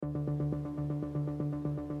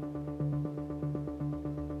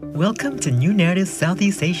Welcome to New Narrative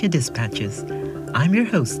Southeast Asia Dispatches. I'm your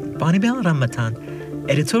host, Bonibel Ramatan,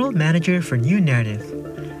 editorial manager for New Narrative.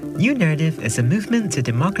 New Narrative is a movement to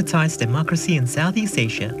democratize democracy in Southeast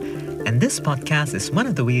Asia, and this podcast is one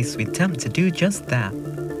of the ways we attempt to do just that.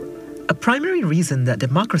 A primary reason that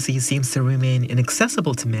democracy seems to remain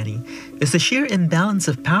inaccessible to many is the sheer imbalance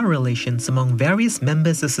of power relations among various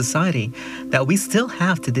members of society that we still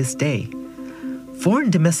have to this day.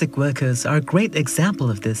 Foreign domestic workers are a great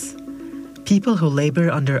example of this. People who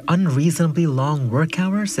labor under unreasonably long work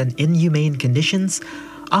hours and inhumane conditions,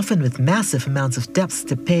 often with massive amounts of debts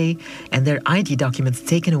to pay and their ID documents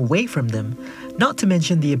taken away from them, not to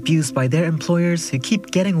mention the abuse by their employers who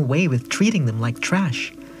keep getting away with treating them like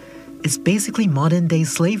trash. It's basically modern-day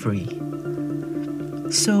slavery.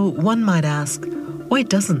 So one might ask, why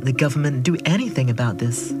doesn't the government do anything about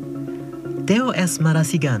this? Theo S.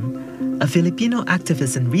 Marasigan, a Filipino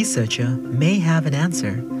activist and researcher, may have an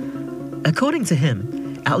answer. According to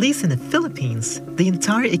him, at least in the Philippines, the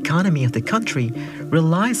entire economy of the country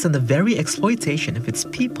relies on the very exploitation of its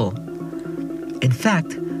people. In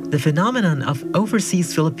fact, the phenomenon of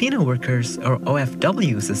overseas Filipino workers, or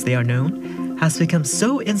OFWs as they are known, has become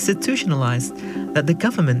so institutionalized that the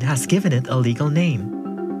government has given it a legal name.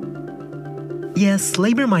 Yes,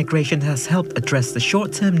 labor migration has helped address the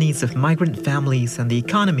short-term needs of migrant families and the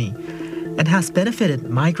economy, and has benefited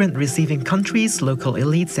migrant-receiving countries, local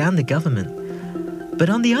elites, and the government. But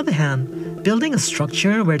on the other hand, building a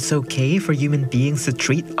structure where it's okay for human beings to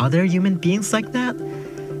treat other human beings like that,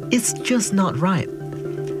 it's just not right.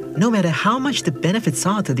 No matter how much the benefits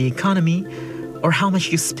are to the economy, or how much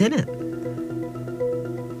you spin it.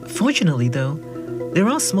 Fortunately though, there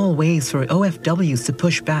are small ways for OFWs to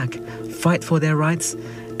push back, fight for their rights,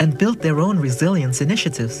 and build their own resilience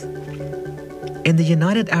initiatives. In the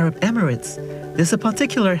United Arab Emirates, there's a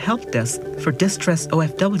particular help desk for distressed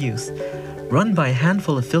OFWs, run by a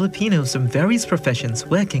handful of Filipinos from various professions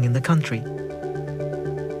working in the country.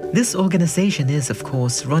 This organization is, of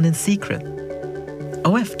course, run in secret.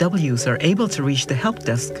 OFWs are able to reach the help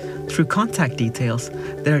desk through contact details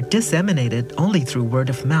that are disseminated only through word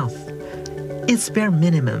of mouth. It's bare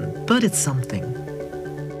minimum, but it's something.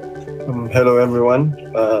 Hello everyone,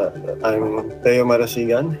 I'm Theo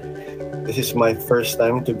Marasigan. This is my first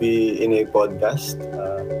time to be in a podcast.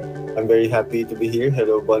 I'm very happy to be here.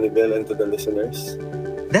 Hello Bonibel and to the listeners.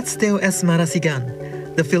 That's Theo S.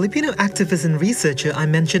 Marasigan, the Filipino activist and researcher I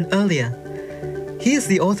mentioned earlier. He is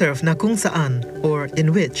the author of Na Kung Saan, or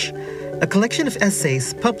In Which, a collection of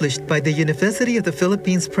essays published by the University of the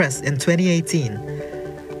Philippines Press in 2018.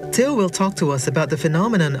 Theo will talk to us about the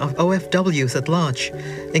phenomenon of OFWs at large,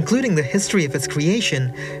 including the history of its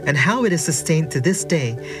creation and how it is sustained to this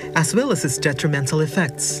day, as well as its detrimental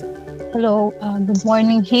effects. Hello, good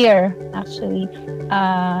morning here, actually.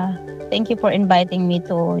 Thank you for inviting me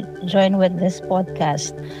to join with this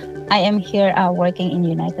podcast. I am here working in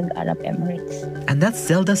United Arab Emirates. And that's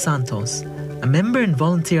Zelda Santos, a member and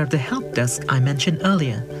volunteer of the help desk I mentioned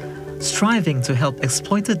earlier, striving to help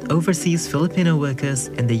exploited overseas Filipino workers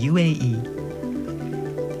in the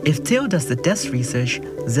UAE. If Theo does the desk research,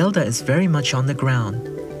 Zelda is very much on the ground.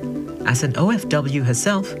 As an OFW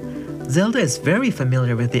herself, Zelda is very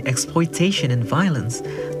familiar with the exploitation and violence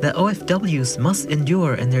that OFWs must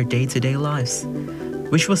endure in their day-to-day lives,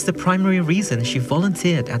 which was the primary reason she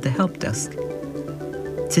volunteered at the help desk.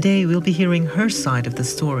 Today, we'll be hearing her side of the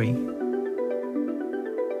story.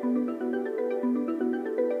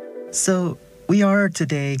 So, we are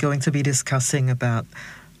today going to be discussing about,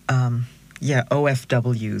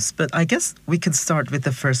 OFWs. But I guess we can start with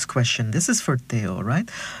the first question. This is for Theo, right?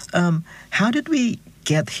 How did we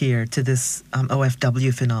get here to this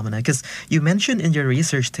OFW phenomena? Because you mentioned in your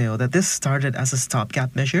research, Theo, that this started as a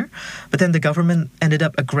stopgap measure, but then the government ended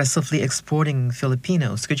up aggressively exporting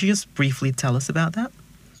Filipinos. Could you just briefly tell us about that?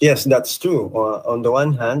 Yes, that's true. On the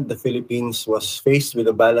one hand, the Philippines was faced with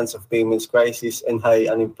a balance of payments crisis and high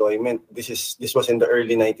unemployment. This was in the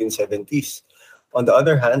early 1970s. On the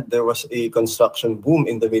other hand, there was a construction boom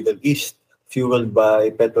in the Middle East, fueled by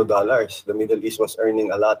petrodollars. The Middle East was earning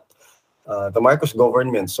a lot. The Marcos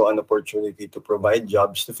government saw an opportunity to provide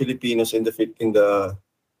jobs to Filipinos in the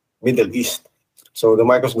Middle East. So the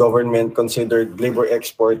Marcos government considered labor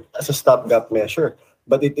export as a stopgap measure,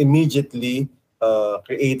 but it immediately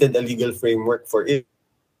created a legal framework for it.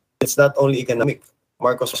 It's not only economic.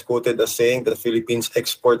 Marcos was quoted as saying that the Philippines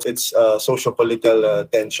exports its socio-political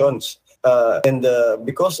tensions. And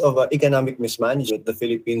because of economic mismanagement, the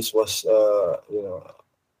Philippines was,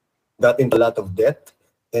 got into a lot of debt.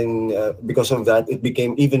 And because of that, it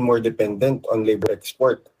became even more dependent on labor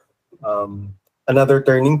export. Another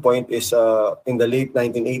turning point is in the late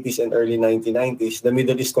 1980s and early 1990s, the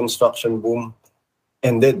Middle East construction boom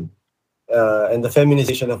ended, and the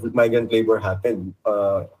feminization of migrant labor happened.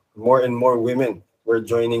 More and more women were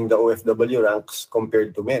joining the OFW ranks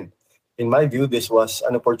compared to men. In my view, this was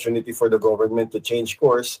an opportunity for the government to change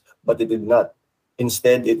course, but it did not.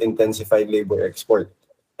 Instead, it intensified labor export.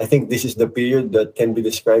 I think this is the period that can be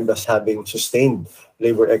described as having sustained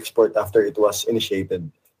labor export after it was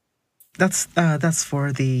initiated. That's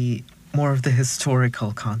for the more of the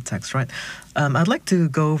historical context, right? I'd like to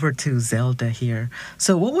go over to Zelda here.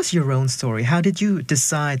 So, what was your own story? How did you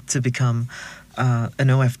decide to become an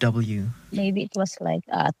OFW? Maybe it was like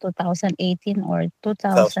 2018 or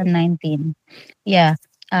 2000. 2019. Yeah.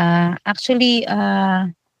 Actually,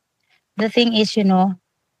 the thing is,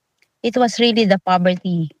 it was really the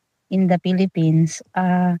poverty in the Philippines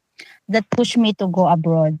that pushed me to go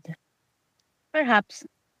abroad. Perhaps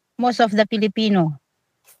most of the Filipino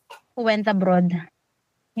who went abroad,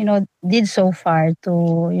 did so far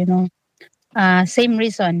to, same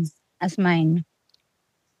reason as mine.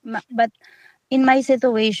 But in my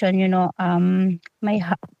situation,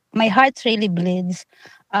 my heart really bleeds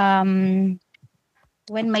when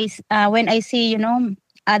I see,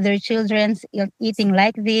 other children's eating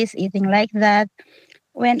like this, eating like that.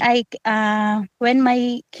 When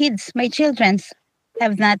my children's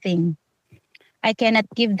have nothing, I cannot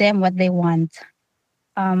give them what they want.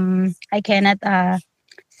 I cannot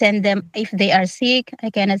send them if they are sick. I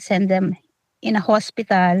cannot send them in a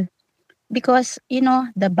hospital because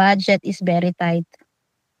the budget is very tight.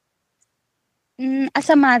 As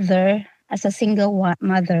a mother, as a single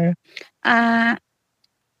mother, uh,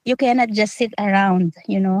 you cannot just sit around,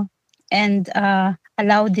 and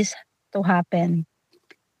allow this to happen.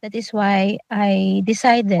 That is why I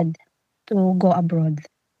decided to go abroad,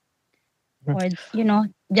 or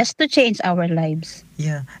just to change our lives.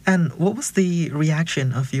 Yeah, and what was the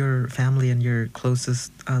reaction of your family and your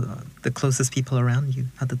the closest people around you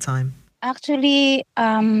at the time? Actually,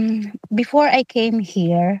 before I came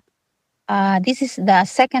here, this is the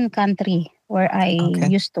second country where I Okay.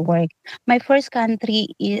 used to work. My first country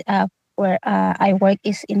where I work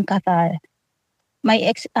is in Qatar.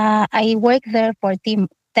 I worked there for 10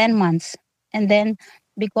 months, and then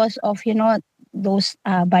because of those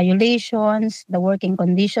violations, the working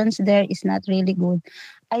conditions there is not really good.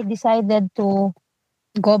 I decided to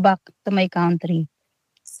go back to my country.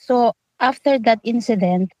 So after that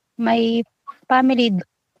incident, my family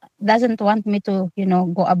doesn't want me to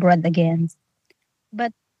go abroad again.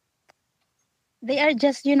 But they are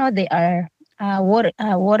just they are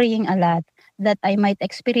worrying a lot that I might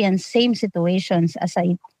experience same situations as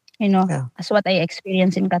Yeah. as what I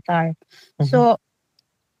experienced in Qatar. Mm-hmm. So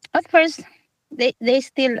at first they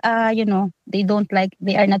still they don't like,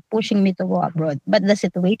 they are not pushing me to go abroad, but the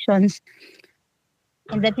situations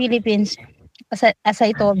in the Philippines, as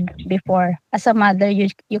I told before, as a mother,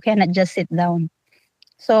 you cannot just sit down.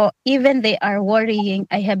 So even they are worrying,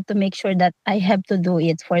 I have to make sure that I have to do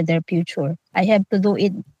it for their future. I have to do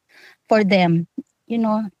it for them, you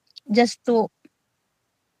know, just to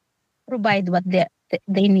provide what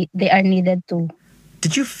they need, they are needed to.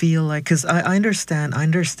 Did you feel like, because I understand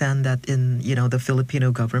that in, the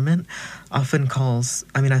Filipino government often calls,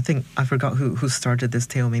 I mean, I think, I forgot who started this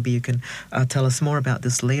tale. Maybe you can tell us more about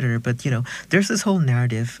this later. But, there's this whole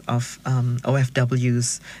narrative of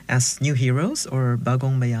OFWs as new heroes or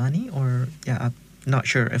bagong bayani, or, yeah, I'm not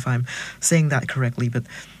sure if I'm saying that correctly. But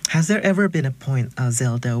has there ever been a point,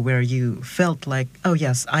 Zelda, where you felt like, oh,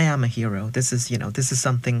 yes, I am a hero. This is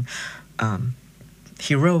something um,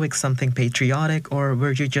 heroic, something patriotic, or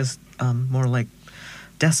were you just more like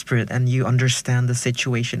desperate and you understand the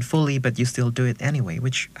situation fully, but you still do it anyway?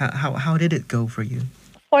 Which how did it go for you?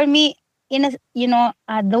 For me,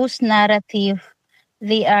 those narrative,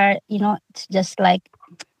 they are, it's just like,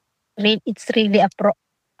 it's really a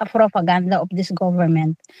propaganda of this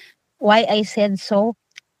government. Why I said so?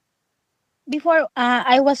 Before,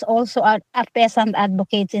 I was also a peasant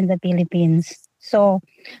advocate in the Philippines. So,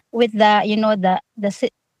 with the,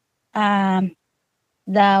 um,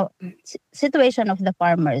 situation of the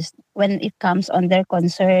farmers when it comes on their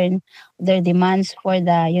concern, their demands for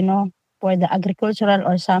the, for the agricultural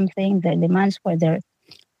or something, their demands for their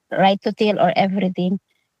right to till or everything,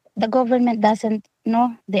 the government doesn't,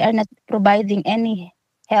 they are not providing any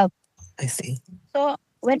help. I see. So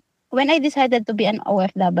when I decided to be an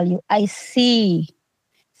OFW, I see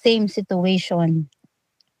same situation.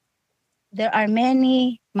 There are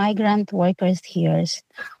many migrant workers here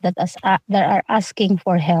that are asking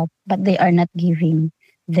for help, but they are not giving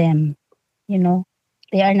them. You know,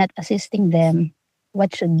 they are not assisting them.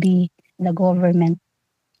 What should be the government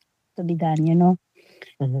to be done,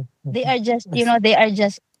 Mhm, They mhm. are just, Yes. they are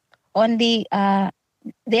just only,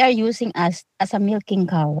 they are using us as a milking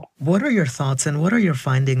cow. What are your thoughts and what are your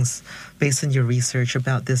findings based on your research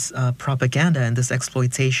about this propaganda and this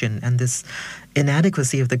exploitation and this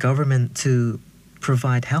inadequacy of the government to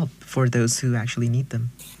provide help for those who actually need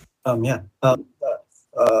them? Yeah.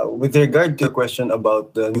 With regard to your question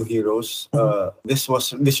about the new heroes, Mhm.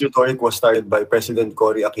 this rhetoric was started by President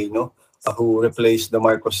Cory Aquino, who replaced the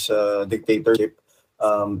Marcos dictatorship.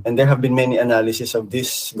 And there have been many analyses of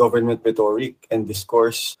this government rhetoric and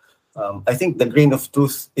discourse. I think the grain of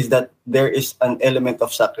truth is that there is an element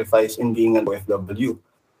of sacrifice in being an OFW.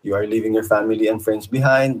 You are leaving your family and friends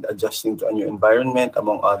behind, adjusting to a new environment,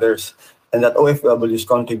 among others, and that OFWs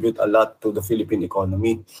contribute a lot to the Philippine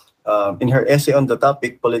economy. In her essay on the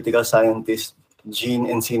topic, political scientist Jean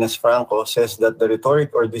Encinas Franco says that the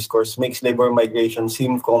rhetoric or discourse makes labor migration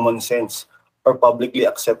seem common sense or publicly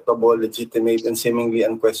acceptable, legitimate, and seemingly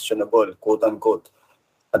unquestionable, quote unquote.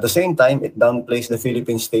 At the same time, it downplays the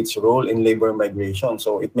Philippine state's role in labor migration.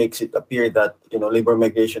 So it makes it appear that labor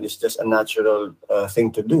migration is just a natural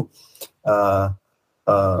thing to do. Uh,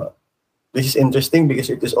 uh, this is interesting because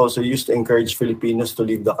it is also used to encourage Filipinos to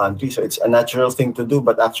leave the country. So it's a natural thing to do,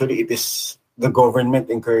 but actually it is the government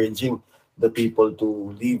encouraging the people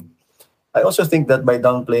to leave. I also think that by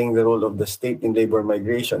downplaying the role of the state in labor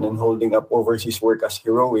migration and holding up overseas work as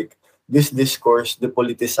heroic, this discourse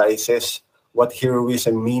depoliticizes what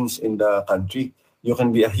heroism means in the country. You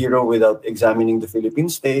can be a hero without examining the Philippine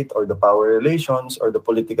state or the power relations or the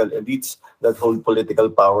political elites that hold political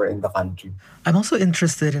power in the country. I'm also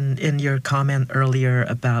interested in your comment earlier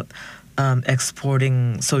about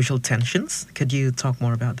exporting social tensions. Could you talk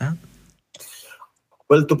more about that?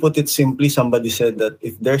 Well, to put it simply, somebody said that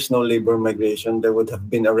if there's no labor migration, there would have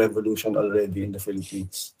been a revolution already in the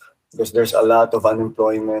Philippines because there's a lot of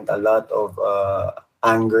unemployment, a lot of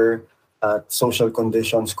anger at social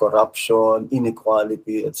conditions, corruption,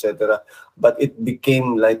 inequality, etc. But it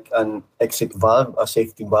became like an exit valve, a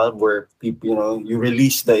safety valve where people, you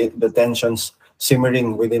release the tensions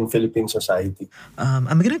simmering within Philippine society.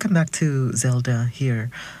 I'm gonna come back to Zelda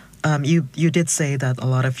here. You did say that a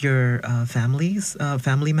lot of your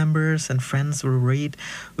family members and friends were worried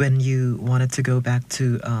when you wanted to go back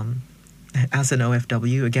to as an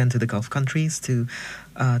OFW again to the Gulf countries to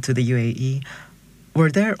the UAE. Were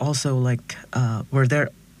there also like were there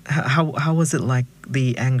how was it like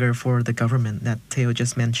the anger for the government that Theo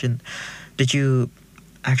just mentioned? Did you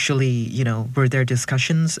actually were there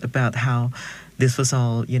discussions about how this was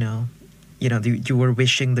all you were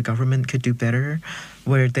wishing the government could do better?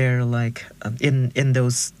 Were there like in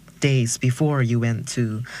those days before you went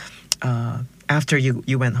to after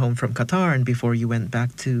you went home from Qatar and before you went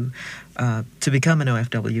back to become an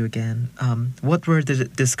OFW again, what were the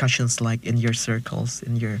discussions like in your circles,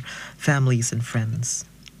 in your families and friends?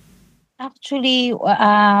 Actually,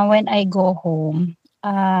 when I go home,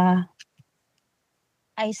 I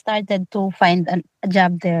started to find a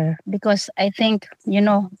job there because I think,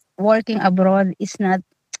 working abroad is not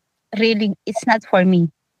really, it's not for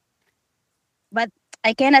me. But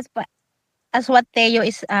I cannot, as what Teo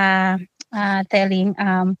is telling,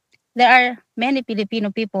 there are many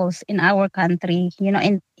Filipino peoples in our country,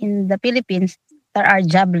 in the Philippines, that are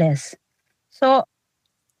jobless. So,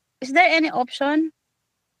 is there any option?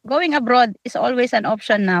 Going abroad is always an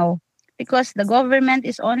option now because the government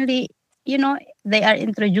is only, they are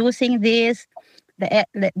introducing this,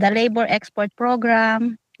 the labor export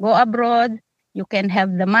program, go abroad, you can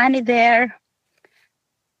have the money there.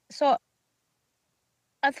 So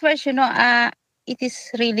at first, it is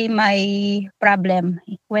really my problem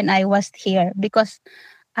when I was here because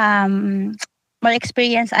um, my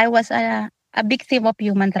experience, I was a victim of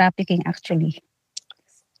human trafficking actually.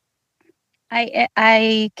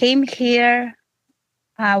 I came here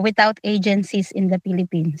without agencies in the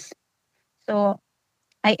Philippines. So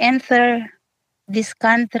I enter this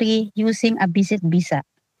country using a visit visa.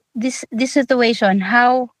 This situation,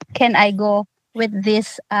 how can I go with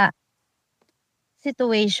these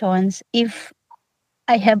situations if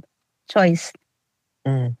I have choice?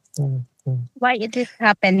 Mm, mm, mm. Why it is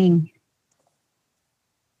happening?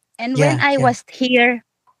 And when Yeah, I yeah. was here,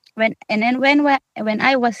 when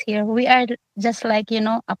I was here, we are just like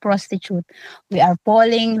a prostitute. We are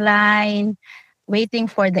falling line, waiting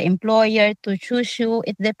for the employer to choose you.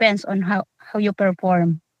 It depends on how you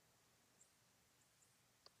perform.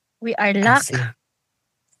 We are I locked see.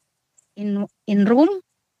 in room.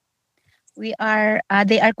 They are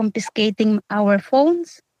confiscating our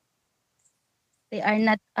phones. They are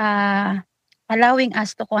not allowing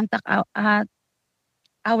us to contact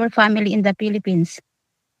our family in the Philippines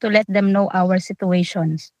to let them know our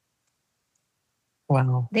situations.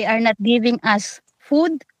 Wow. They are not giving us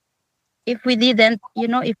food. If we didn't,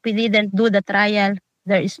 if we didn't do the trial,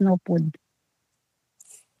 there is no food.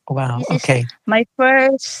 Wow. This is Okay. my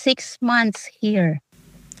first 6 months here.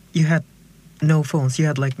 You had no phones. You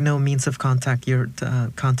had like no means of contact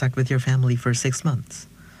with your family for 6 months.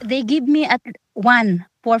 They give me at one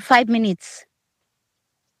for 5 minutes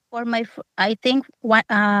for I think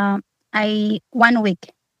I 1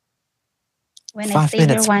 week. When I Five stay here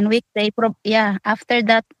minutes. 1 week, yeah. After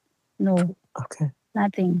that, no, Okay.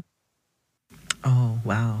 nothing. Oh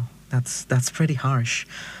wow, that's pretty harsh.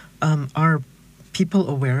 Are people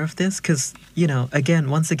aware of this? Because again,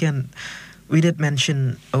 once again, we did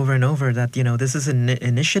mention over and over that this is an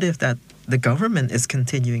initiative that the government is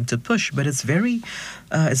continuing to push, but it's very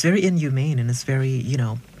inhumane, and it's very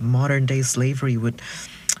modern day slavery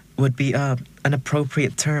would be an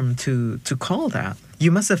appropriate term to call that. You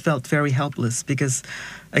must have felt very helpless because,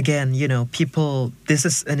 again, people. This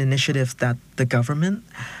is an initiative that the government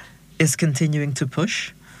is continuing to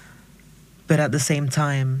push, but at the same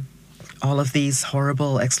time, all of these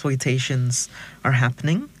horrible exploitations are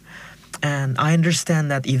happening. And I understand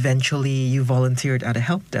that eventually you volunteered at a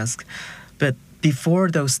help desk, but before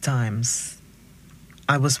those times,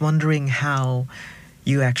 I was wondering how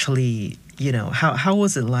you actually, how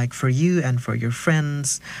was it like for you and for your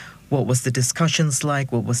friends? What was the discussions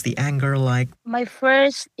like? What was the anger like? My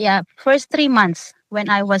first 3 months when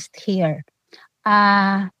I was here,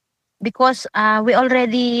 uh, because we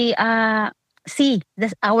already see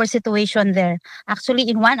our situation there. Actually,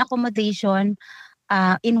 in one accommodation,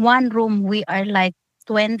 in one room, we are like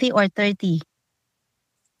 20 or 30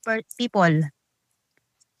 people.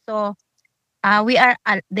 So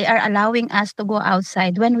they are allowing us to go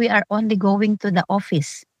outside when we are only going to the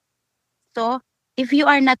office. So if you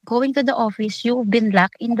are not going to the office, you've been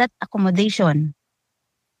locked in that accommodation.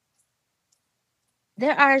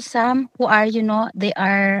 There are some who are, they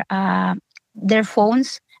are their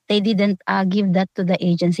phones. They didn't give that to the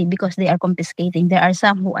agency because they are confiscating. There are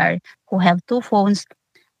some who have two phones.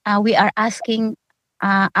 We are asking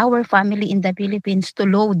our family in the Philippines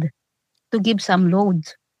to give some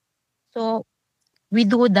loads. So we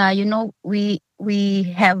do we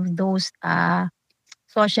have those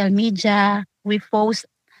social media. We post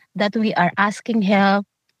that we are asking help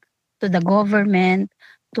to the government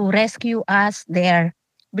to rescue us there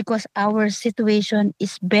because our situation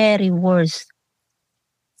is very worse.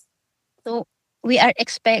 So we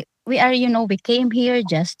came here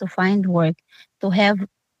just to find work, to have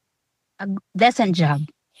a decent job.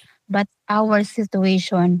 But our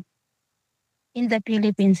situation in the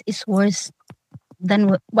Philippines is worse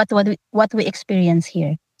than what we experience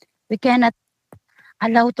here. We cannot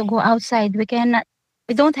allow to go outside. We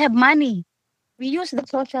don't have money. We use the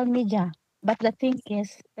social media. But the thing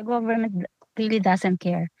is, the government really doesn't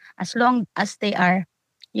care. As long as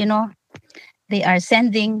you know, they are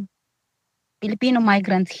sending Filipino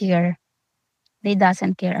migrants here, they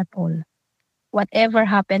doesn't care at all. Whatever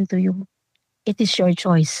happened to you, it is your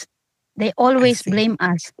choice. They I always see. blame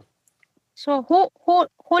us. So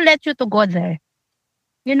who let you to go there?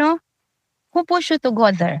 You know, who pushed you to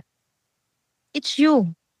go there? It's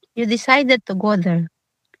you. You decided to go there.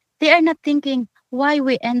 They are not thinking why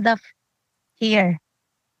we end up here.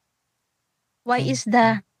 Why is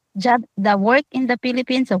Mm-hmm. the work in the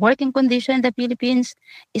Philippines, the working condition in the Philippines?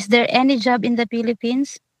 Is there any job in the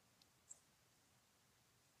Philippines?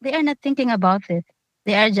 They are not thinking about it.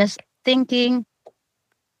 They are just thinking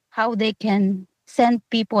how they can send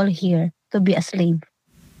people here to be a slave.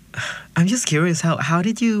 I'm just curious, how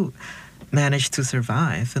did you manage to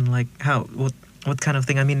survive, and like what kind of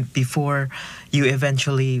thing? I mean, before you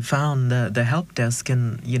eventually found the help desk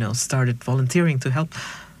and started volunteering to help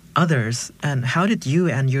others, and how did you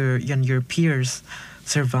and your peers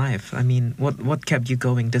survive? I mean, what kept you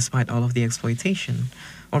going despite all of the exploitation?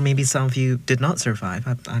 Or maybe some of you did not survive.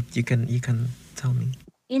 You can tell me.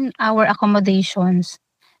 In our accommodations,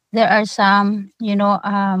 there are some,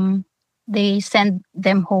 they send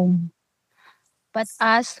them home. But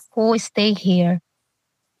us who stay here,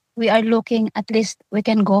 we are looking at least we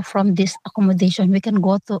can go from this accommodation. We can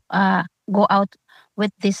go out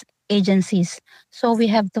with these agencies. So we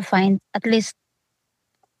have to find at least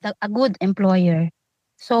a good employer.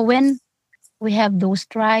 So when we have those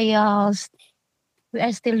trials, we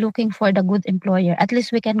are still looking for the good employer. At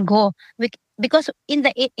least we can go. Because in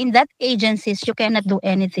that agencies you cannot do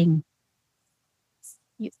anything.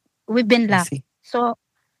 You, we've been I locked. see. So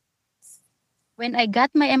when I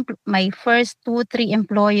got my first 2 3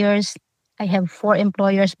 employers, I have four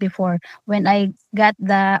employers before. When I got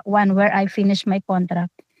the one where I finished my contract,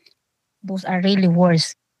 those are really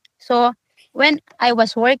worse. So when I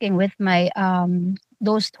was working with my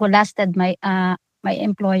those who lasted my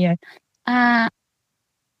employer, uh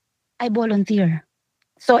I volunteer.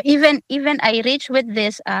 So even I reach with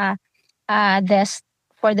this desk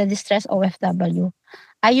for the distress OFW,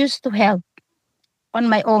 I used to help on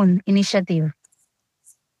my own initiative.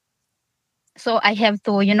 So I have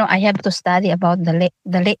to, I have to study about the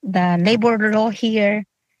labor law here.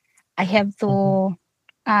 I have Mhm.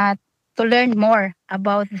 uh, to learn more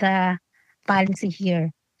about the policy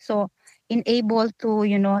here. So enable to,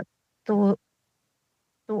 to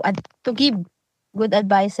to give good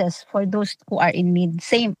advices for those who are in need.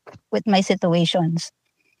 Same with my situations.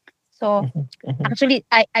 So Mhm. Mhm. actually,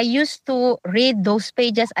 I used to read those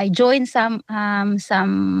pages. I joined some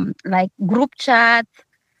like group chat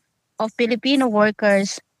of Filipino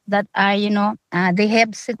workers that are, they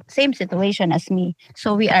have same situation as me.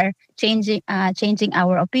 So we are changing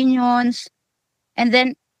our opinions. And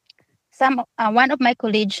then one of my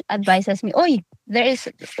colleagues advises me, "Oi, there is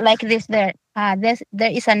like this there.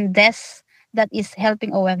 There is an desk that is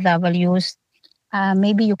helping OFWs.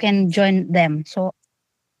 Maybe you can join them." So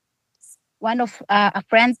one of a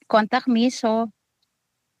friend contact me, so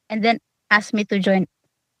and then asked me to join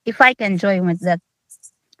if I can join with that.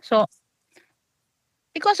 So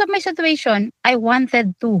because of my situation, I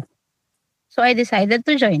wanted to. So I decided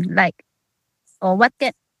to join. Like, oh, what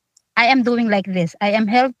can I am doing like this? I am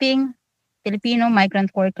helping Filipino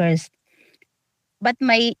migrant workers, but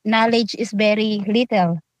my knowledge is very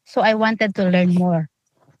little. So I wanted to learn more.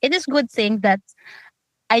 It is good thing that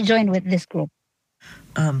I joined with this group.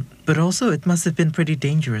 But also, it must have been pretty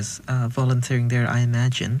dangerous volunteering there, I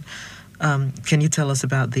imagine. Can you tell us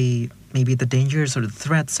about the maybe the dangers or the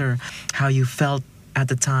threats or how you felt at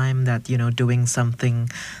the time that doing something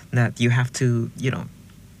that you have to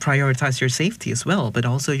prioritize your safety as well, but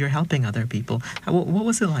also you're helping other people. What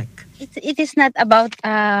was it like? It is not about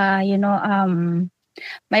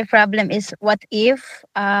my problem is what if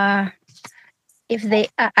they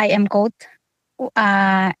I am caught.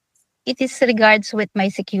 Uh, it is regards with my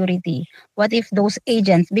security. What if those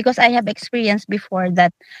agents? Because I have experienced before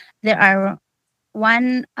that there are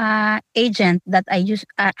one agent that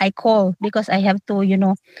I call because I have to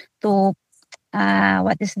to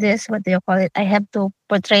what is this? What do you call it? I have to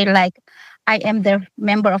portray like I am their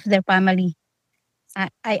member of their family. I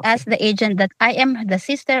Okay. asked the agent that I am the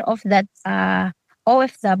sister of that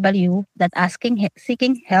OFW that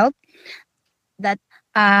seeking help, that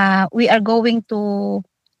we are going to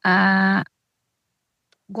uh,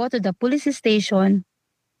 go to the police station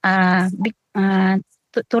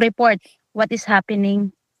to report what is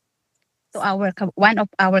happening to one of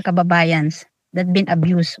our kababayans that been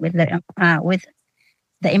abused with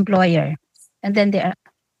the employer. And then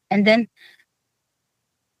and then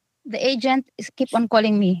the agent is keep on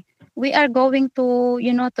calling me. We are going to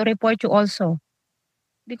to report you also,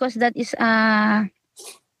 because that is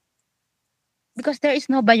because there is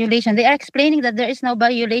no violation. They are explaining that there is no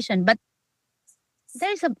violation, but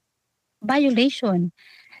there is a violation.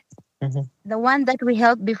 Mhm. The one that we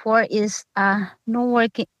held before is no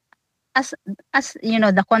working, as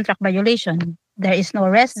the contract violation. There is no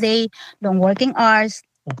rest day, long working hours.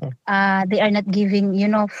 Mhm. They are not giving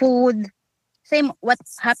food. Same what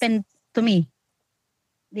happened to me.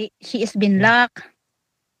 She is been Yeah. locked.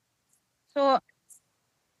 So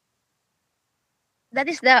that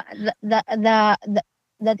is the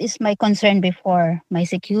that is my concern before, my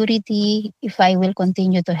security. If I will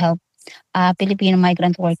continue to help Filipino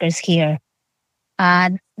migrant workers here,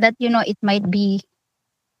 that it might be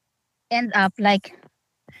end up like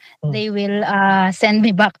Mm. they will send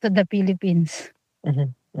me back to the Philippines,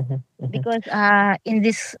 Mhm. Mhm. Mhm. because in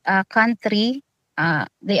this country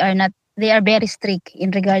they are very strict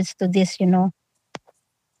in regards to this,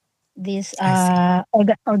 this I see.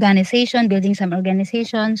 organization, building some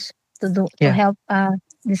organizations to Yeah. help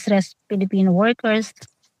distressed Filipino workers.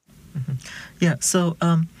 Mhm. Yeah. So,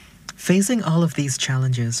 facing all of these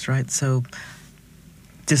challenges, right? So,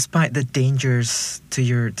 despite the dangers to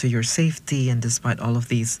your safety, and despite all of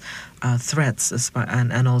these threats,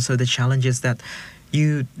 and also the challenges that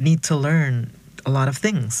you need to learn a lot of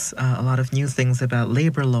things, a lot of new things about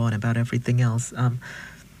labor law and about everything else.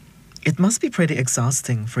 It must be pretty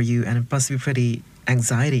exhausting for you, and it must be pretty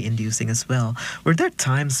anxiety inducing as well. Were there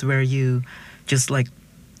times where you just like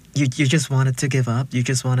you just wanted to give up? You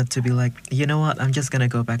just wanted to be like, you know what, I'm just gonna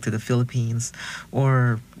go back to the Philippines?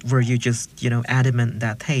 Or were you just, adamant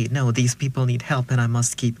that, hey, no, these people need help and I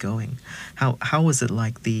must keep going? How was it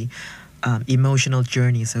like, the emotional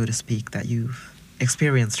journey, so to speak, that you've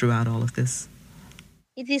experienced throughout all of this?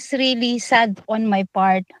 It is really sad on my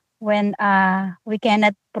part when we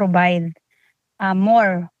cannot provide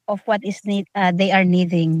more of what is they are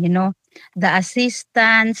needing. The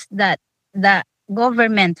assistance that the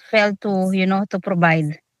government failed to to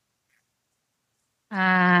provide.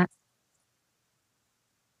 Uh,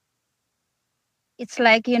 it's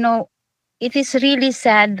like it is really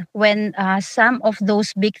sad when some of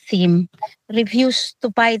those big team refuse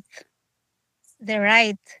to fight the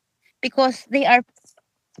right because they are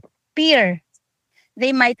peer.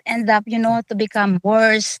 They might end up to become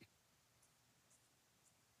worse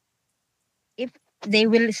if they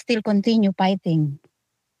will still continue fighting.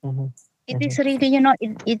 Mm-hmm. It is really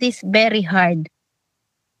it is very hard,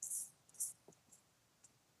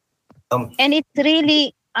 and it's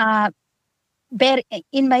really very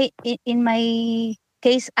in my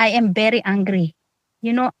case I am very angry.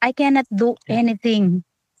 I cannot do anything,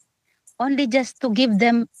 only just to give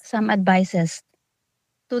them some advices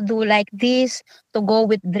to do like this, to go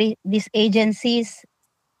with these agencies,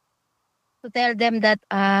 to tell them that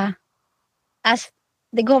as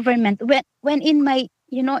the government, when in my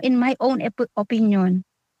in my own opinion,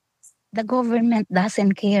 the government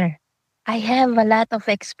doesn't care. I have a lot of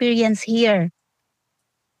experience here.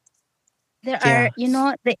 There are Yeah.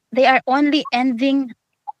 they are only ending,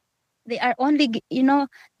 they are only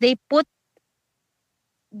they put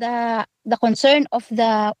the concern of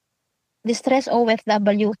the distress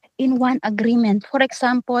OFW in one agreement. For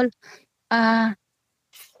example, a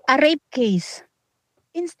rape case,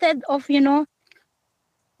 instead of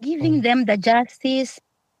giving them the justice,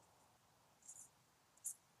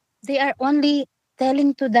 they are only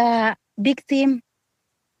telling to the victim,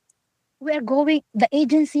 we are going, the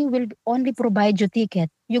agency will only provide you ticket,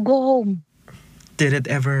 you go home. Did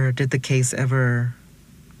the case ever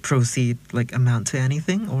proceed, like amount to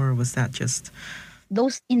anything, or was that just?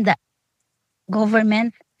 Those in the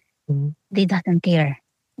government, they doesn't care.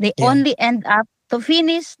 They Yeah. only end up to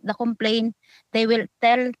finish the complaint. They will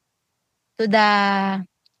tell to the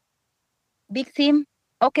victim,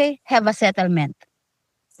 okay, have a settlement.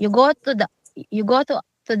 You go to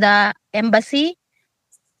the embassy,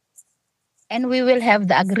 and we will have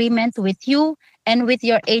the agreement with you and with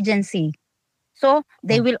your agency. So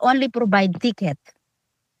they will only provide ticket.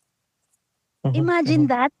 Imagine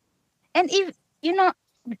that. And if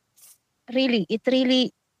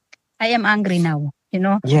really, I am angry now.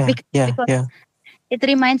 Yeah. Because it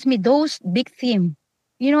reminds me those victim.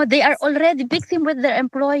 They are already victim with their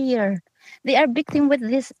employer. They are victim with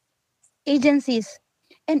these agencies.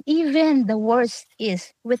 And even the worst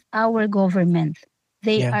is with our government.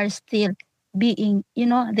 They Yeah. are still being,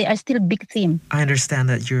 they are still victim. I understand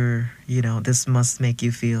that this must make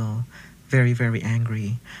you feel very, very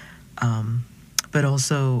angry. But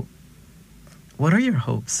also, what are your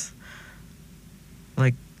hopes?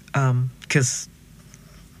 Like, because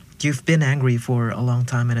you've been angry for a long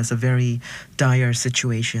time and it's a very dire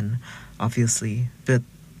situation, obviously. But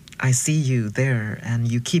I see you there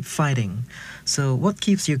and you keep fighting. So, what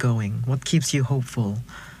keeps you going? What keeps you hopeful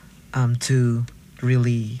to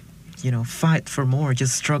really, fight for more,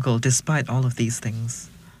 just struggle despite all of these things?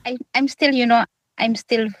 I'm still, I'm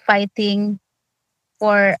still fighting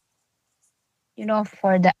for,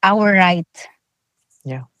 for the our right.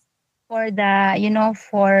 Yeah. For the,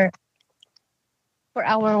 for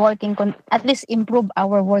our working, at least improve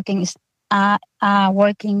our working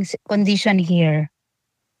condition here.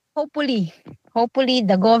 Hopefully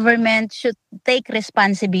the government should take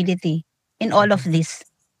responsibility in all of this.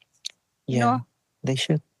 They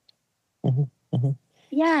should.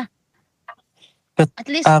 Yeah. But at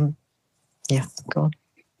least yeah, go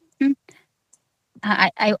on.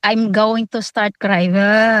 I'm going to start crying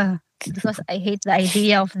because I hate the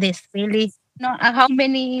idea of this. Really, how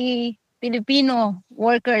many Filipino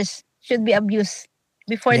workers should be abused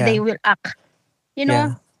before they will act?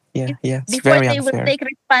 Yeah. It's Before very they will unfair. take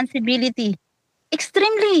responsibility.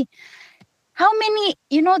 Extremely. How many,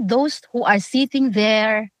 those who are sitting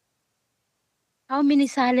there, how many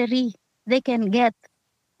salary they can get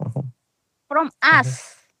from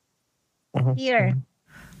us here?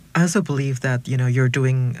 I also believe that you're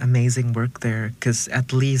doing amazing work there, because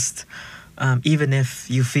at least even if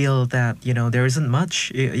you feel that there isn't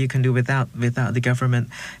much you can do without the government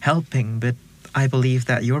helping, but I believe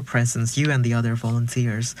that your presence, you and the other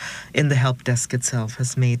volunteers in the help desk itself,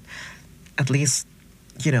 has made at least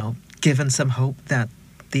given some hope that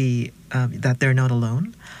that they're not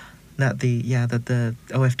alone, that the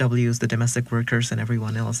OFWs, the domestic workers, and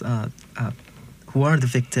everyone else who are the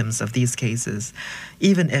victims of these cases,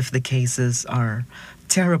 even if the cases are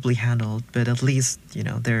terribly handled, but at least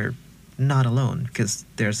they're not alone because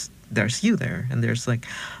there's you there and there's like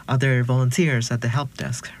other volunteers at the help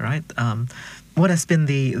desk, right? What has been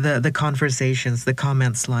the conversations, the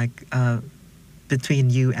comments like between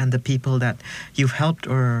you and the people that you've helped,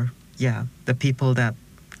 or the people that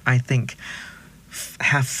I think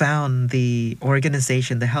have found the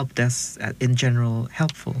organization, the help desk in general,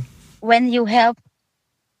 helpful? When you help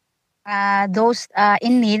those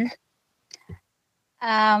in need,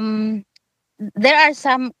 um, there are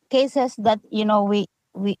some cases that we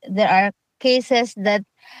there are cases that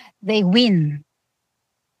they win.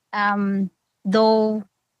 Though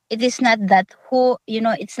it is not that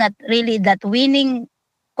it's not really that winning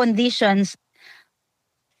conditions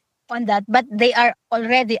on that, but they are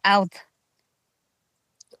already out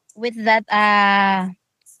with that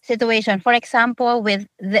situation. For example, with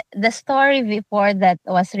the story before that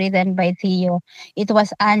was written by Theo, it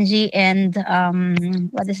was Angie and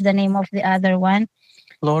what is the name of the other one?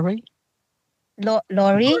 Lori?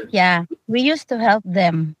 Lori. Yeah, we used to help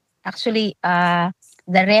them. Actually, the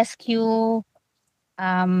rescue,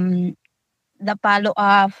 um, the follow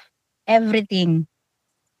up, everything.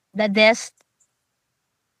 The desk,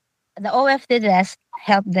 the OFD desk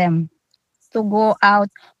helped them to go out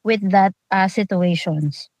with that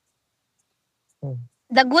situations. Mm.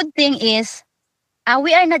 The good thing is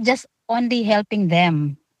we are not just only helping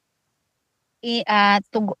them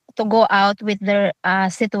to go out with their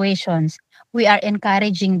situations. We are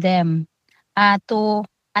encouraging them to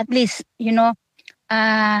at least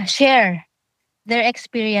share their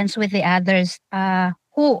experience with the others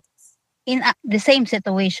who in the same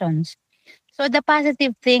situations. So the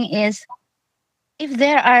positive thing is if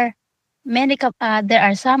there are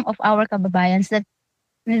some of our kababayans that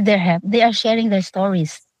need their help, they are sharing their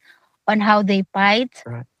stories on how they fight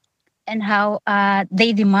Right. and how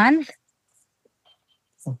they demand.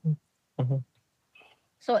 Mhm. Mhm.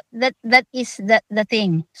 So that is the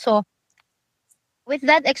thing. So with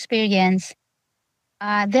that experience,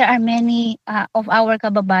 there are many of our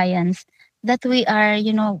kababayans that we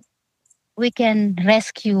can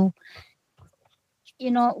rescue.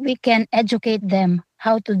 We can educate them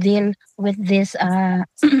how to deal with this.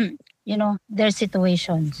 Their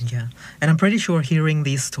situations. Yeah, and I'm pretty sure hearing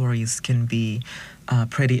these stories can be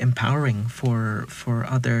pretty empowering for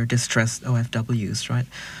other distressed OFWs, right?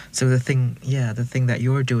 So the thing that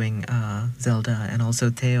you're doing, Zelda, and also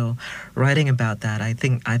Theo, writing about that, I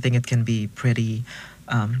think it can be pretty.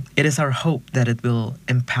 It is our hope that it will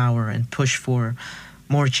empower and push for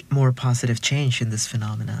more positive change in this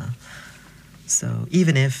phenomena. So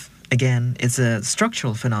even if again it's a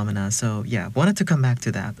structural phenomena, so wanted to come back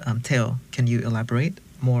to that. Theo, can you elaborate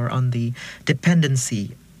more on the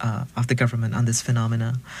dependency of the government on this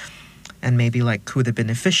phenomena, and maybe like who the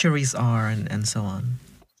beneficiaries are and so on?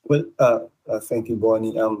 Well, thank you,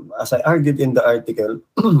 Bonnie. As I argued in the article,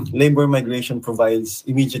 labor migration provides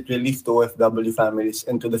immediate relief to OFW families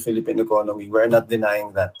and to the Philippine economy. We're not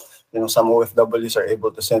denying that. Some OFWs are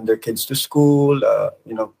able to send their kids to school,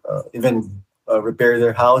 even repair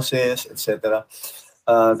their houses, etc.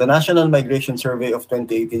 The National Migration Survey of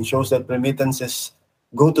 2018 shows that remittances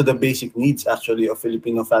go to the basic needs actually of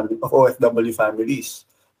of OFW families: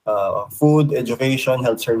 food, education,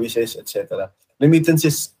 health services, etc.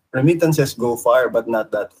 Remittances go far, but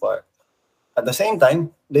not that far. At the same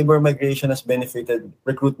time, labor migration has benefited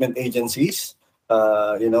recruitment agencies.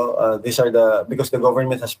 These are because the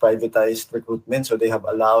government has privatized recruitment, so they have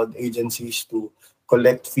allowed agencies to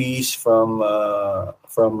collect fees from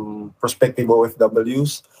prospective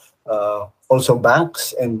OFWs. Also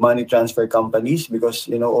banks and money transfer companies, because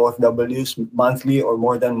OFWs monthly or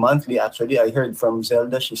more than monthly. Actually, I heard from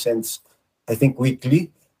Zelda, she sends, I think,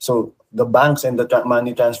 weekly. So the banks and the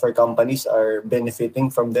money transfer companies are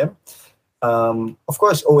benefiting from them. Of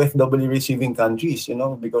course, OFW receiving countries,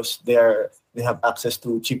 because they have access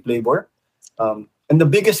to cheap labor. And the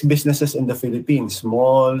biggest businesses in the Philippines,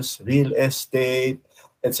 malls, real estate,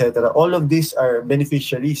 etc. All of these are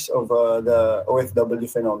beneficiaries of the OFW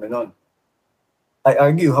phenomenon. I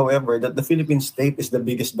argue, however, that the Philippine state is the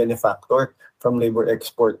biggest benefactor from labor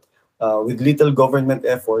export. With little government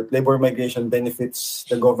effort, labor migration benefits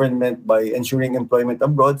the government by ensuring employment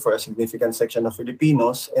abroad for a significant section of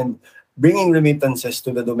Filipinos and bringing remittances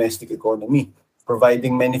to the domestic economy,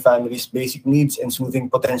 providing many families basic needs and soothing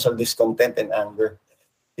potential discontent and anger.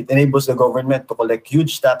 It enables the government to collect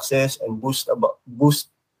huge taxes and boast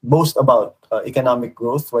about economic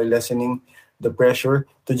growth while lessening the pressure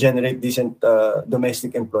to generate decent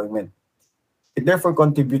domestic employment. It therefore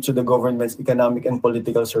contributes to the government's economic and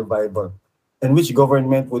political survival. and which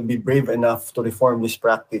government would be brave enough to reform this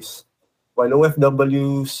practice? While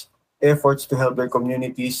OFWs' efforts to help their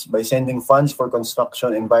communities by sending funds for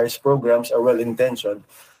construction and various programs are well intentioned,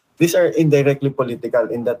 these are indirectly political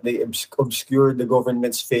in that they obscure the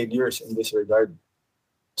government's failures in this regard.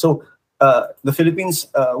 So, the Philippines,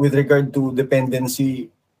 with regard to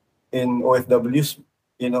dependency in OFWs,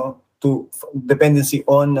 dependency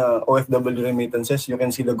on OFW remittances, you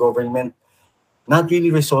can see the government not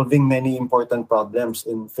really resolving many important problems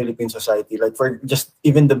in Philippine society, like for just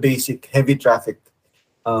even the basic heavy traffic,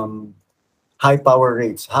 um, high power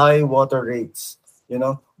rates, high water rates.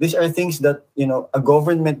 These are things that a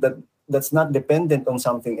government that's not dependent on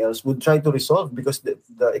something else would try to resolve because the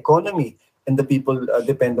economy and the people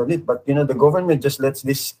depend on it. But the government just lets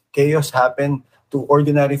this chaos happen to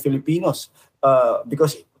ordinary Filipinos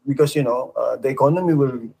because the economy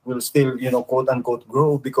will still quote unquote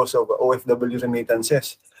grow because of OFW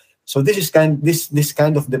remittances. So this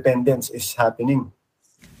kind of dependence is happening.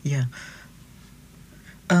 Yeah.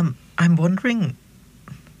 I'm wondering,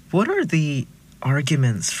 what are the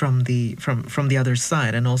arguments from the other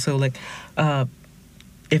side, and also like,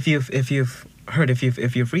 if you've heard,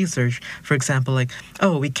 if you've researched, for example, like,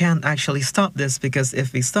 oh, we can't actually stop this because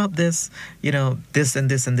if we stop this, this and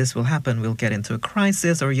this and this will happen. We'll get into a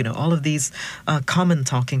crisis, or all of these common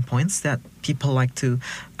talking points that people like to,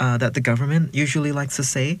 that the government usually likes to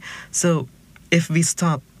say. So, if we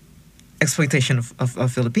stop exploitation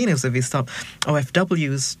of Filipinos, if we stop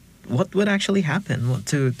OFWs, what would actually happen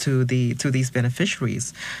to these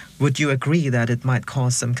beneficiaries? Would you agree that it might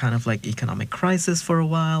cause some kind of like economic crisis for a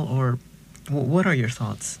while, or what are your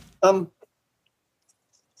thoughts?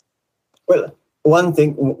 Well, one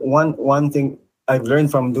thing I've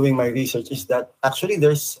learned from doing my research is that actually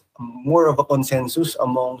there's more of a consensus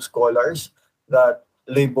among scholars that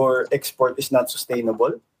labor export is not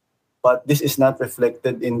sustainable, but this is not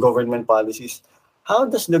reflected in government policies. How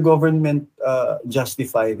does the government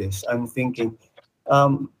justify this? I'm thinking,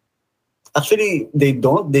 actually, they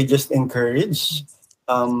don't. They just encourage.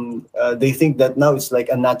 They think that now it's like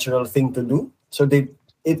a natural thing to do. So it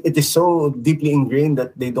is so deeply ingrained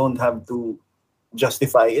that they don't have to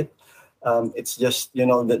justify it. It's just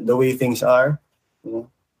the way things are.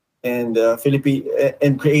 And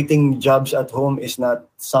and creating jobs at home is not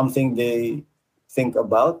something they think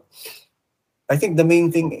about. I think the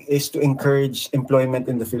main thing is to encourage employment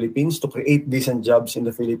in the Philippines, to create decent jobs in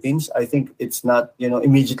the Philippines. I think it's not,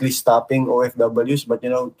 immediately stopping OFWs, but,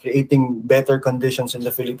 creating better conditions in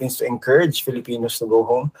the Philippines to encourage Filipinos to go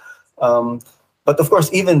home. But of course,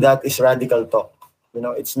 even that is radical talk.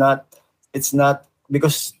 It's not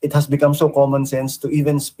because it has become so common sense to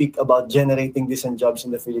even speak about generating decent jobs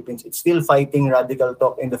in the Philippines. It's still fighting radical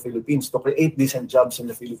talk in the Philippines to create decent jobs in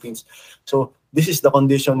the Philippines. So this is the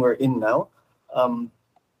condition we're in now.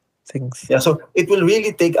 Things. Yeah, so it will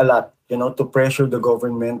really take a lot, to pressure the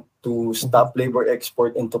government to stop labor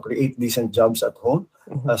export and to create decent jobs at home,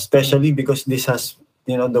 especially because this has,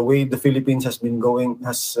 the way the Philippines has been going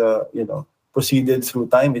has, proceeded through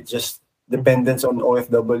time. It's just dependence on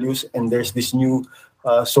OFWs, and there's this new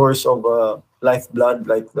source of lifeblood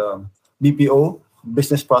like the BPO,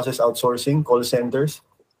 business process outsourcing, call centers,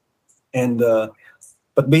 and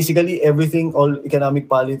but basically everything, all economic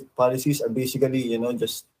policies are basically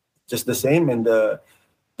just the same, and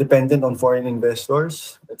dependent on foreign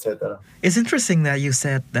investors, etc. It's interesting that you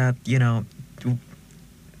said that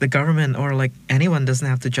the government or like anyone doesn't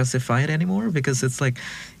have to justify it anymore, because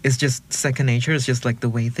it's just second nature. It's just like the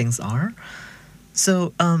way things are.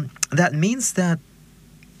 So that means that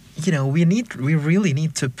we really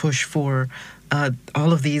need to push for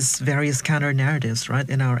all of these various counter narratives, right?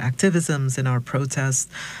 In our activisms, in our protests.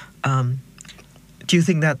 Do you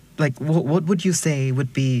think that, like, what would you say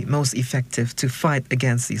would be most effective to fight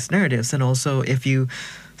against these narratives? And also, if you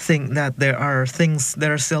think that there are things that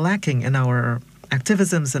are still lacking in our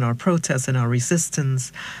activisms, in our protests, in our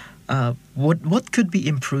resistance, what could be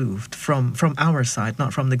improved from our side,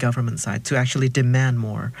 not from the government side, to actually demand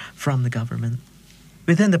more from the government?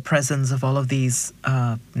 Within the presence of all of these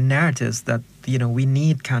narratives that, we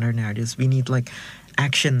need counter narratives, we need like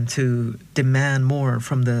action to demand more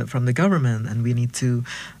from the government, and we need to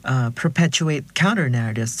perpetuate counter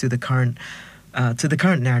narratives to the current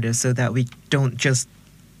narrative, so that we don't just,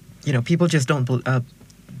 people just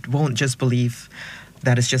won't just believe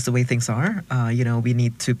that it's just the way things are. We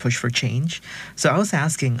need to push for change. So I was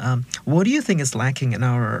asking, what do you think is lacking in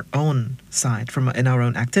our own side, in our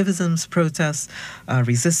own activisms, protests,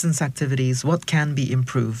 resistance activities? What can be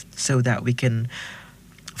improved so that we can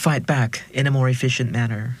fight back in a more efficient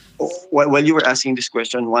manner? While you were asking this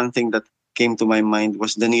question, one thing that came to my mind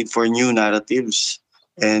was the need for new narratives.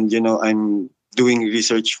 And, I'm doing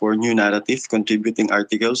research for New Narrative, contributing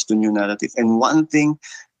articles to New Narrative. And one thing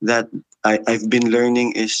that I've been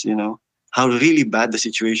learning is, how really bad the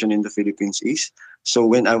situation in the Philippines is. So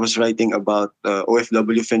when I was writing about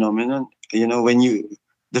OFW phenomenon,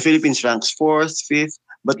 the Philippines ranks fourth, fifth,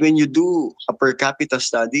 but when you do a per capita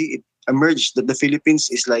study, it emerged that the Philippines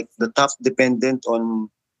is like the top dependent on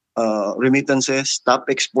remittances, top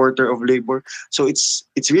exporter of labor. So it's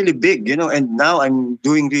really big, And now I'm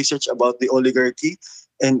doing research about the oligarchy,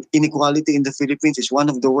 and inequality in the Philippines is one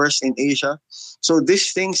of the worst in Asia. So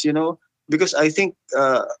these things, because I think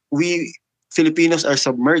we Filipinos are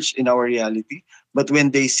submerged in our reality, but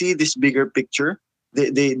when they see this bigger picture,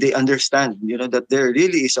 they understand, that there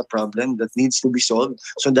really is a problem that needs to be solved.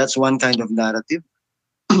 So that's one kind of narrative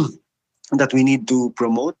that we need to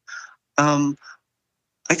promote. Um,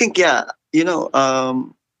 I think, yeah,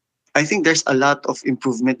 I think there's a lot of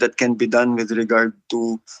improvement that can be done with regard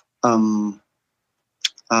to um,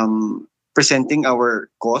 presenting our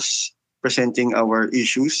cause, presenting our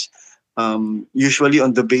issues, usually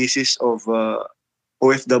on the basis of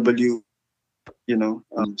OFW,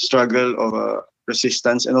 struggle of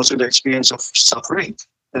resistance, and also the experience of suffering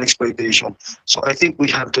and exploitation. So I think we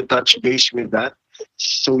have to touch base with that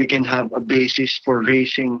so we can have a basis for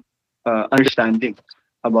raising understanding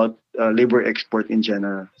about labor export in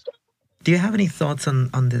general. Do you have any thoughts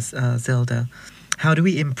on this, Zelda? How do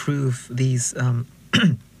we improve these?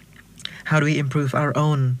 How do we improve our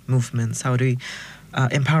own movements? How do we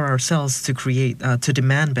empower ourselves to create, to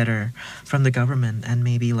demand better from the government, and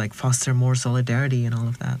maybe like foster more solidarity and all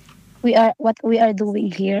of that? What we are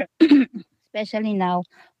doing here, especially now,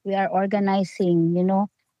 we are organizing,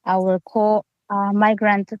 our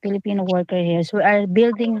migrant Filipino worker here. So we are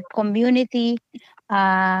building community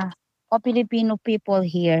of Filipino people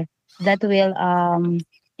here that will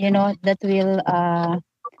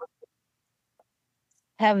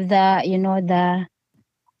have the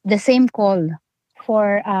same call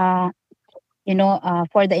for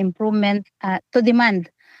for the improvement, to demand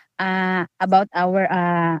about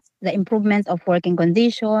our the improvement of working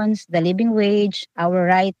conditions, the living wage, our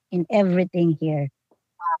right in everything here.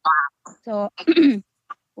 So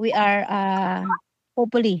we are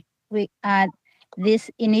hopefully we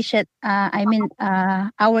this initiative I mean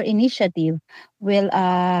our initiative will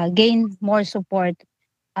gain more support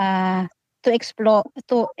uh, to explore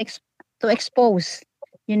to expose,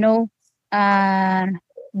 you know uh,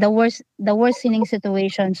 the worsening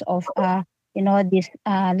situations of this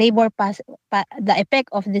the effect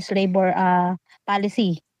of this labor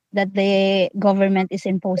policy that the government is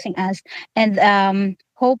imposing us, and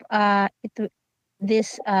hope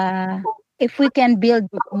this if we can build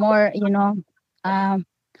more, um,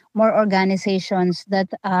 more organizations that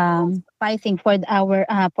fighting for our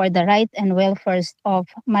for the right and welfare of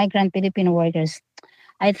migrant Filipino workers.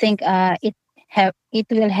 I think it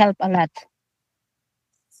will help a lot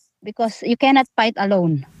because you cannot fight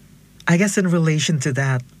alone. I guess in relation to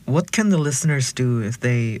that, what can the listeners do if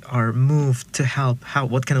they are moved to help?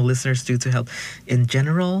 What can the listeners do to help in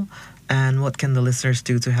general, and what can the listeners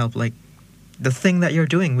do to help, like the thing that you're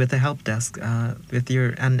doing with the help desk, with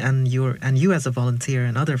your and you as a volunteer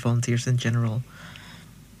and other volunteers in general?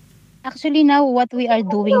 Actually, now what we are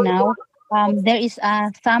doing now, there is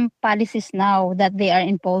some policies now that they are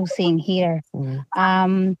imposing here.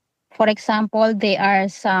 For example, there are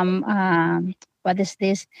some what is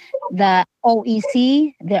this? The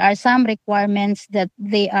OEC. There are some requirements that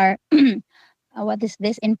they are what is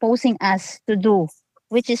this imposing us to do,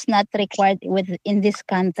 which is not required in this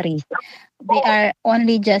country. They are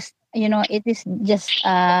only just, it is just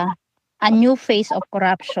a new phase of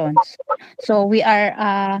corruptions. So we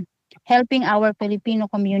are helping our Filipino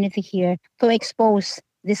community here to expose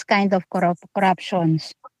this kind of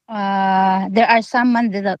corruptions. There are some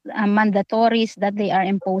mandatories that they are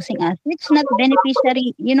imposing us, which not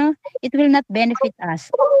beneficiary, it will not benefit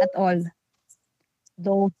us at all.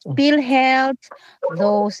 Those pill health,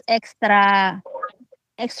 those extra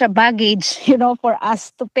baggage, for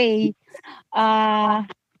us to pay. Uh,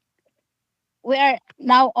 we are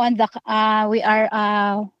now on the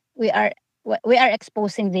we are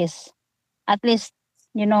exposing this, at least,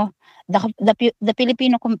 the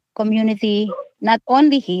Filipino community, not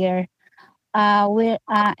only here, we're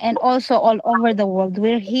and also all over the world,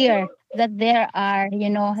 we're here that there are,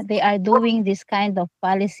 they are doing this kind of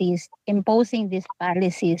policies, imposing these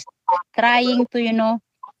policies, trying to,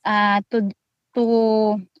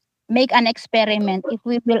 to make an experiment if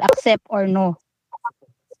we will accept or no.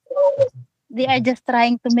 They are just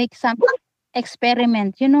trying to make some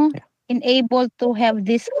experiment, unable to have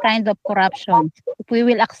this kind of corruption. If we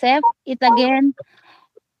will accept it again,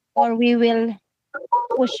 or we will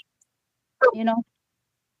push, you know,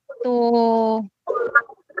 to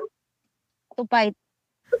fight.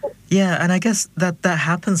 Yeah, and I guess that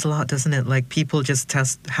happens a lot, doesn't it? Like people just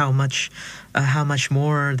test how much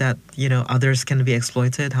more that others can be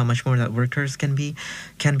exploited, how much more that workers can be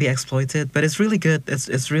exploited. But it's really good.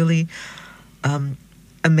 It's really um,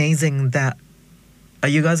 amazing that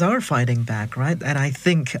you guys are fighting back, right? And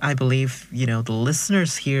I believe the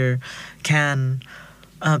listeners here can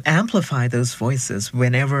amplify those voices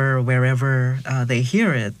wherever they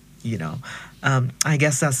hear it. You know, I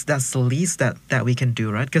guess that's the least that we can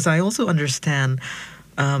do, right? Because I also understand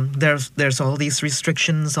there's all these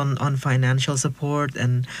restrictions on financial support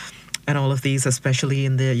and all of these, especially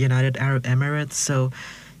in the United Arab Emirates. So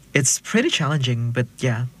it's pretty challenging, but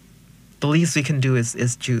yeah, the least we can do is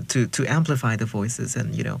to amplify the voices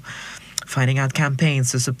and finding out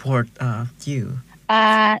campaigns to support you.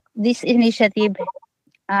 This initiative,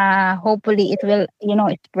 hopefully it will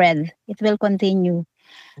spread. It will continue.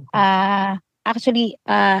 Uh, Actually,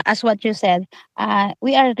 as what you said,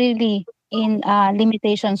 we are really in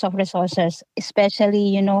limitations of resources,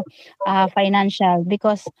 especially financial,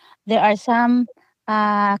 because there are some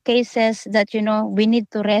cases that we need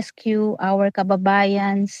to rescue our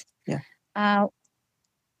kababayans. Yeah.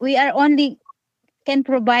 We are only can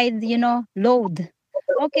provide load.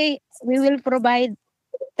 Okay, we will provide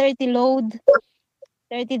 30 load,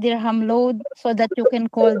 30 dirham load, so that you can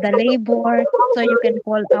call the labor, so you can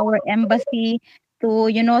call our embassy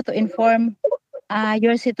to to inform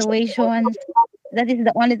your situations. That is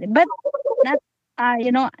the only but not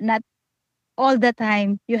not all the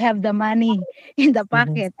time you have the money in the Mm-hmm.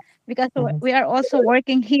 pocket, because Mm-hmm. we are also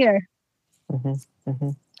working here. Mm-hmm. Mm-hmm.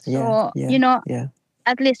 Yeah. So Yeah. Yeah.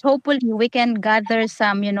 at least hopefully we can gather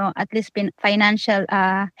some at least financial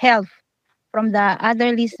help from the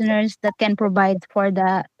other listeners that can provide for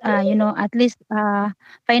the at least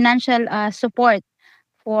financial support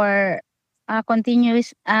for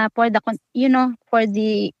continuous for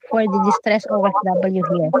the for the distress OFW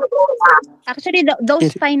here. Actually,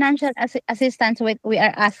 those It. financial assistance we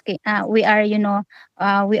are asking, we are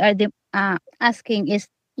asking is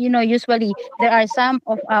usually there are some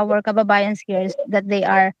of our kababayans here that they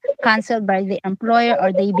are canceled by the employer,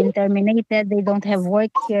 or they've been terminated, they don't have work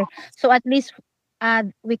here. So at least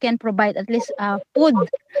we can provide at least food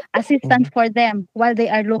Mm-hmm. assistance for them while they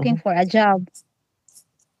are looking Mm-hmm. for a job.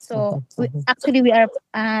 So Mm-hmm. we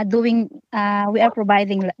are doing we are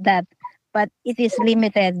providing that, but it is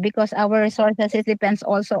limited because our resources, it depends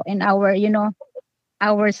also in our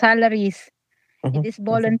our salaries. It Mm-hmm. is Mm-hmm.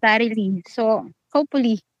 voluntarily. So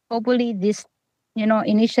hopefully this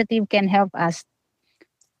initiative can help us,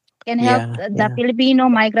 can help Yeah. the Yeah. Filipino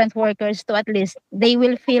migrant workers to at least they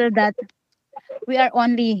will feel that we are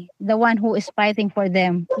only the one who is fighting for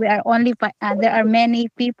them. We are only there are many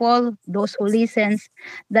people, those who listens,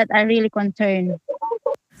 that are really concerned.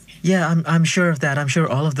 Yeah, I'm sure of that. I'm sure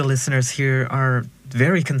all of the listeners here are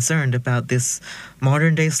very concerned about this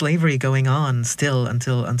modern day slavery going on still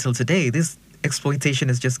until today. This exploitation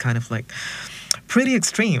is just kind of like pretty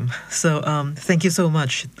extreme. So thank you so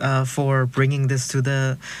much for bringing this to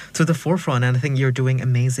the forefront, and I think you're doing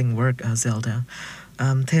amazing work, Zelda.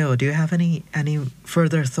 Theo, do you have any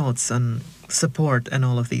further thoughts on support and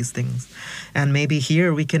all of these things? And maybe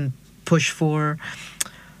here we can push for,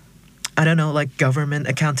 I don't know, like government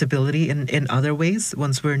accountability in other ways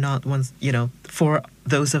once we're not once for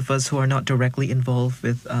those of us who are not directly involved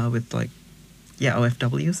with like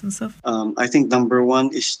OFWs and stuff. I think number one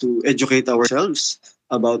is to educate ourselves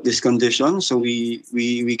about this condition, so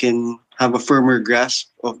we can have a firmer grasp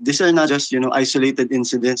of these are not just isolated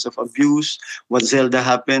incidents of abuse. What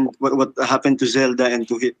happened to Zelda and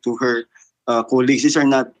to her colleagues. These are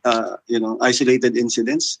not isolated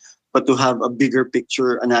incidents, but to have a bigger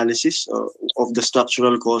picture analysis of the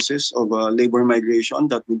structural causes of labor migration.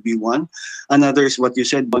 That would be one. Another is what you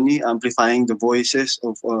said, Bonnie, amplifying the voices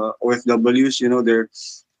of OFWs.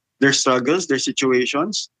 Their struggles, their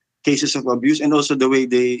situations, cases of abuse, and also the way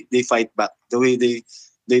they fight back, the way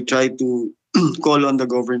they try to call on the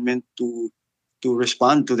government to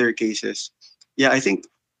respond to their cases. Yeah, I think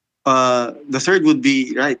the third would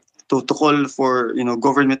be right to call for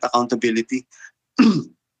government accountability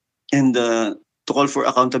and to call for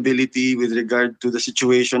accountability with regard to the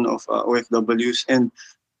situation of OFWs, and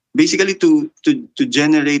basically to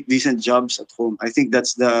generate decent jobs at home. I think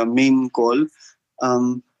that's the main call.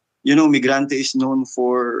 Migrante is known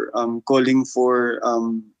for calling for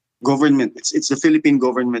government. It's the Philippine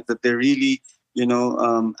government that they're really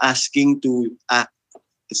asking to act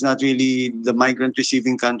It's not really the migrant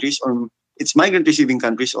receiving countries, or it's migrant receiving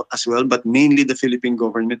countries as well, but mainly the Philippine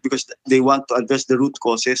government, because they want to address the root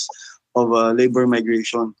causes of labor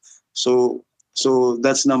migration. So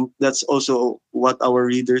that's also what our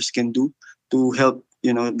readers can do to help,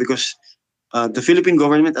 because the Philippine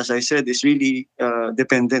government, as I said, is really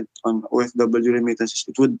dependent on OFW remittances.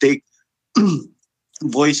 It would take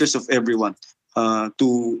voices of everyone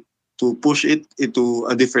to push it into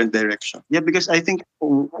a different direction. Yeah, because I think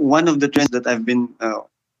one of the trends that I've been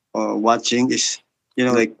watching is,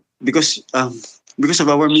 like, because of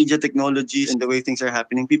our media technologies and the way things are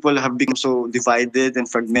happening, people have become so divided and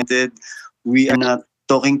fragmented. We are not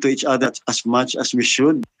talking to each other as much as we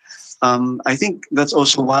should. I think that's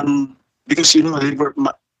also one, because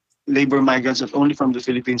labor migrants, not only from the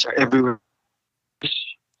Philippines, are everywhere.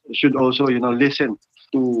 Should also listen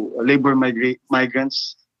to labor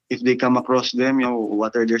migrants if they come across them.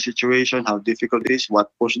 What are their situation, how difficult it is,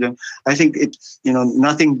 what pushed them. I think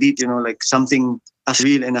nothing beat like something as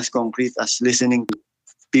real and as concrete as listening to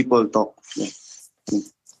people talk. Yeah.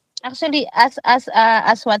 Actually, as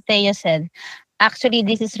what Teo said, actually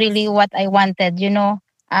this is really what I wanted.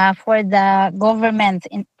 For the government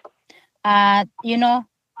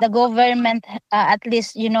the government, at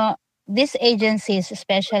least, these agencies,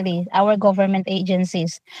 especially our government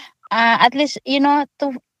agencies, at least,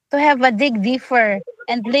 to have a dig deeper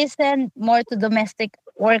and listen more to domestic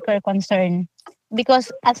worker concern.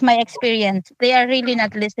 Because as my experience, they are really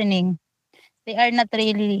not listening. They are not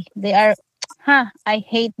really, they are, I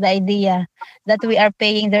hate the idea that we are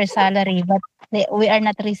paying their salary, but we are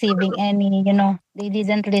not receiving any, they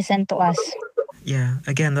didn't listen to us. Yeah,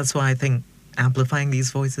 again, that's why I think amplifying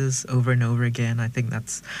these voices over and over again, I think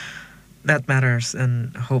that matters.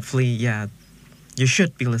 And hopefully, yeah, you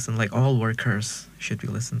should be listened, like all workers should be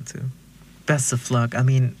listened to. Best of luck. I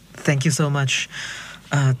mean, thank you so much,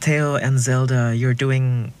 Teo and Zelda. You're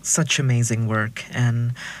doing such amazing work.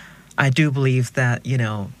 And I do believe that,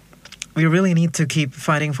 we really need to keep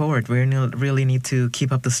fighting forward. We really need to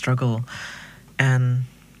keep up the struggle. And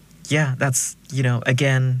yeah, that's,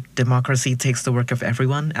 again, democracy takes the work of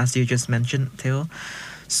everyone, as you just mentioned, Teo.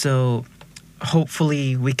 So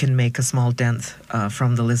hopefully we can make a small dent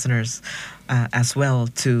from the listeners as well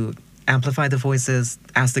to amplify the voices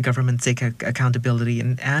as the government take accountability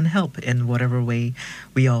and help in whatever way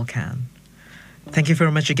we all can. Thank you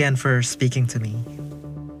very much again for speaking to me.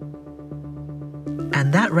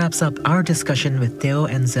 And that wraps up our discussion with Teo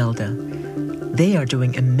and Zelda. They are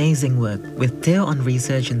doing amazing work, with Teo on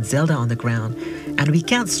research and Zelda on the ground, and we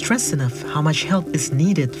can't stress enough how much help is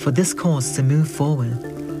needed for this cause to move forward.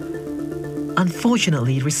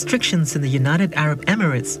 Unfortunately, restrictions in the United Arab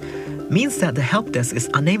Emirates means that the help desk is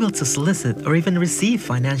unable to solicit or even receive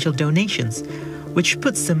financial donations, which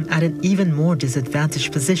puts them at an even more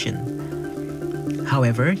disadvantaged position.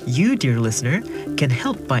 However, you, dear listener, can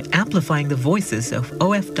help by amplifying the voices of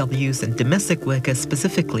OFWs and domestic workers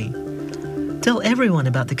specifically. Tell everyone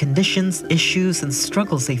about the conditions, issues, and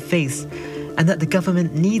struggles they face, and that the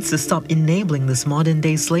government needs to stop enabling this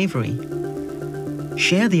modern-day slavery.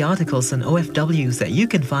 Share the articles on OFWs that you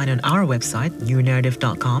can find on our website,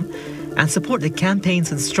 newnarrative.com, and support the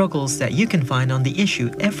campaigns and struggles that you can find on the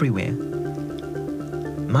issue everywhere.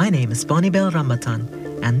 My name is Bonibel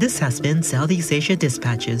Ramatan, and this has been Southeast Asia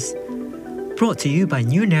Dispatches, brought to you by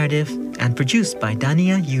New Narrative and produced by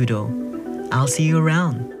Dania Yudo. I'll see you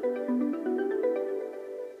around.